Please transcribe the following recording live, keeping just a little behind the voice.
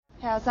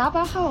Herr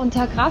Sabacher und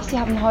Herr Graf, Sie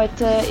haben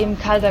heute im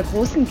Karl der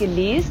Großen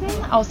gelesen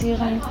aus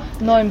Ihrem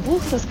neuen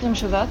Buch, das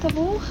Grimmsche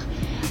Wörterbuch.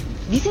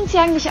 Wie sind Sie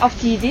eigentlich auf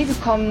die Idee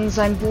gekommen,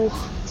 so ein Buch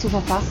zu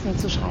verfassen,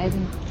 zu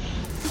schreiben?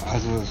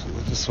 Also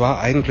es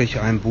war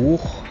eigentlich ein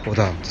Buch,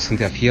 oder das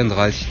sind ja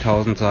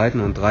 34.000 Seiten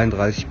und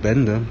 33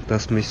 Bände,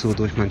 das mich so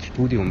durch mein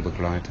Studium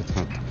begleitet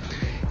hat.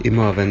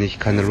 Immer wenn ich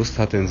keine Lust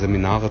hatte, in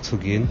Seminare zu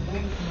gehen,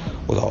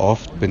 oder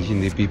oft bin ich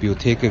in die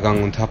Bibliothek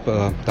gegangen und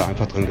habe da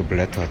einfach drin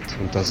geblättert.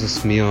 Und das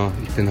ist mir,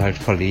 ich bin halt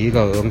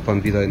Verleger,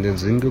 irgendwann wieder in den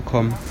Sinn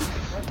gekommen,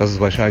 dass es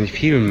wahrscheinlich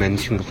vielen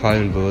Menschen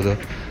gefallen würde,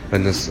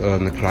 wenn es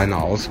eine kleine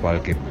Auswahl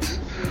gibt.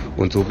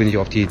 Und so bin ich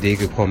auf die Idee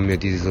gekommen, mir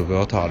diese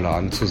Wörter alle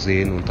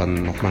anzusehen und dann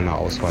nochmal eine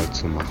Auswahl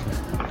zu machen.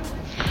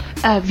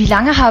 Wie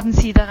lange haben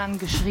Sie daran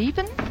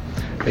geschrieben?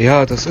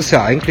 Ja, das ist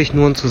ja eigentlich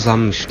nur ein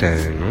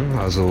Zusammenstellen,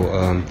 ne? Also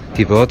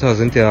die Wörter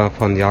sind ja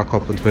von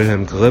Jakob und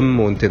Wilhelm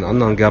Grimm und den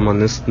anderen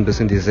Germanisten bis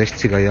in die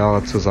 60er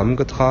Jahre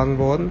zusammengetragen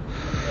worden.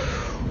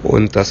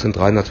 Und das sind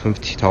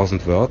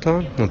 350.000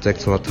 Wörter und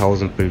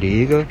 600.000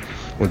 Belege.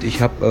 Und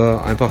ich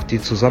habe einfach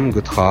die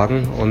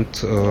zusammengetragen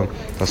und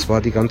das war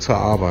die ganze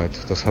Arbeit.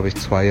 Das habe ich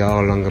 2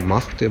 Jahre lang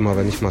gemacht, immer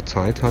wenn ich mal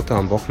Zeit hatte,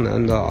 am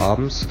Wochenende,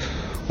 abends.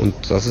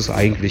 Und das ist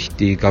eigentlich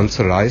die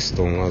ganze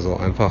Leistung, also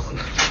einfach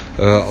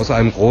aus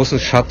einem großen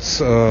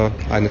Schatz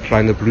eine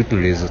kleine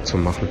Blütenlese zu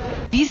machen.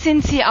 Wie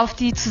sind Sie auf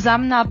die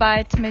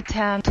Zusammenarbeit mit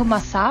Herrn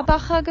Thomas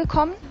Sabacher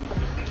gekommen?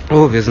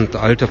 Oh, wir sind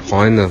alte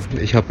Freunde.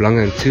 Ich habe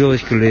lange in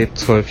Zürich gelebt,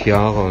 12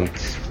 Jahre, und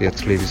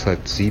jetzt lebe ich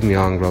seit 7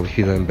 Jahren, glaube ich,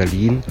 wieder in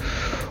Berlin.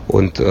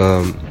 Und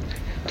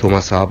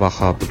Thomas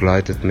Sabacher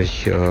begleitet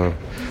mich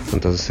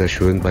und das ist sehr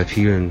schön bei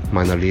vielen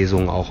meiner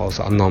Lesungen, auch aus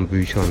anderen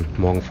Büchern.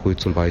 Morgen früh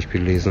zum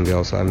Beispiel lesen wir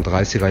aus einem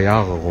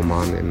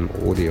 30er-Jahre-Roman im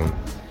Odeon.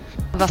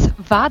 Was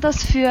war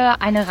das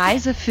für eine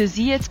Reise für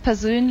Sie jetzt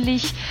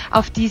persönlich,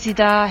 auf die Sie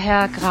da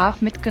Herr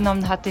Graf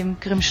mitgenommen hat im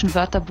Grimmschen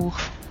Wörterbuch?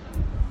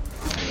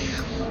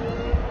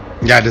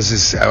 Ja, das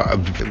ist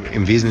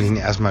im Wesentlichen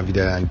erstmal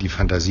wieder die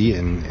Fantasie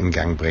in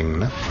Gang bringen,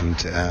 ne?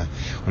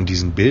 Und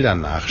diesen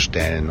Bildern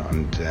nachstellen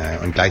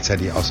und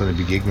gleichzeitig auch so eine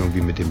Begegnung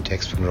wie mit dem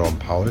Text von Ron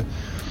Paul,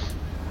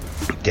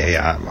 der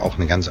ja auch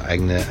eine ganz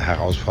eigene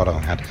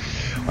Herausforderung hat.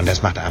 Und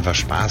das macht einfach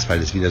Spaß, weil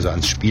es wieder so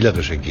ans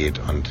Spielerische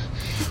geht und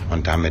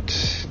damit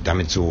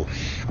so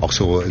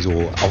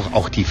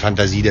auch die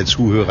Fantasie der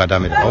Zuhörer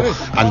damit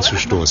auch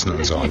anzustoßen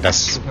und so. Und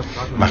das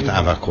macht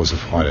einfach große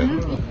Freude.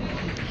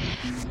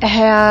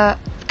 Herr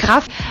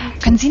Graf,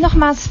 können Sie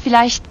nochmals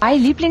vielleicht 3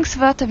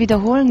 Lieblingswörter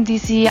wiederholen, die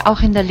Sie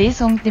auch in der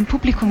Lesung dem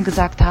Publikum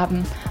gesagt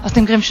haben, aus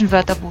dem Grimmschen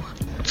Wörterbuch?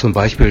 Zum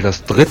Beispiel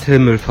das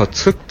Dritthimmel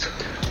verzückt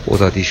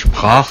oder die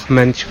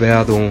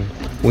Sprachmenschwerdung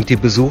und die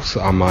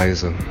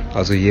Besuchsameise.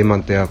 Also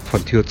jemand, der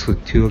von Tür zu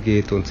Tür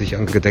geht und sich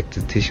an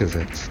gedeckte Tische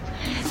setzt.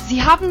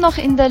 Sie haben noch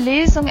in der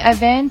Lesung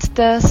erwähnt,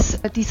 dass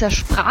dieser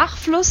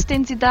Sprachfluss,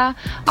 den Sie da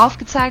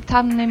aufgezeigt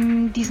haben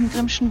in diesem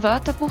Grimmschen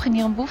Wörterbuch, in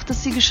Ihrem Buch,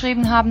 das Sie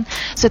geschrieben haben,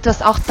 so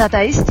etwas auch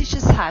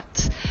Dadaistisches hat.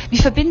 Wie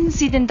verbinden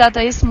Sie den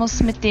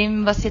Dadaismus mit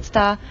dem, was Sie jetzt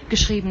da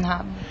geschrieben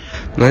haben?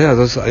 Naja,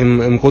 das ist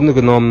im Grunde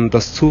genommen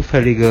das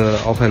zufällige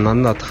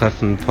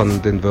Aufeinandertreffen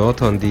von den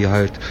Wörtern, die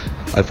halt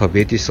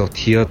alphabetisch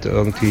sortiert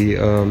irgendwie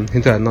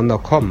hintereinander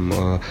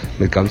kommen,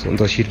 mit ganz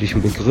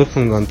unterschiedlichen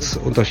Begriffen, ganz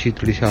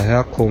unterschiedlicher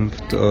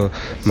Herkunft,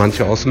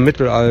 manche aus dem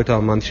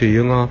Mittelalter, manche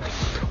jünger.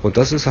 Und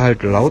das ist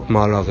halt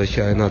lautmalerisch,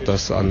 erinnert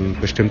das an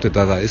bestimmte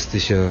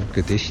dadaistische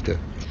Gedichte.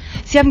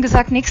 Sie haben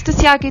gesagt,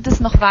 nächstes Jahr geht es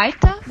noch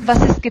weiter. Was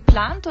ist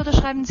geplant oder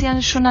schreiben Sie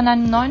schon an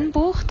einem neuen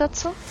Buch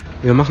dazu?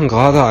 Wir machen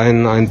gerade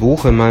ein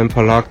Buch in meinem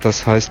Verlag,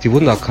 das heißt Die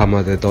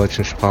Wunderkammer der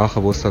deutschen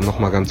Sprache, wo es dann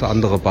nochmal ganz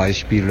andere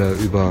Beispiele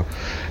über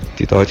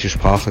die deutsche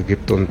Sprache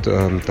gibt und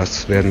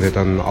das werden wir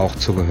dann auch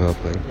zu Gehör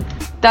bringen.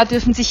 Da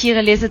dürfen sich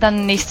Ihre Leser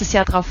dann nächstes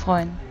Jahr drauf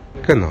freuen.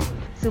 Genau.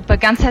 Super,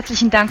 ganz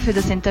herzlichen Dank für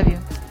das Interview.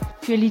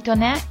 Für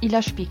Litonner,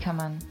 Ila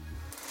Spiekermann.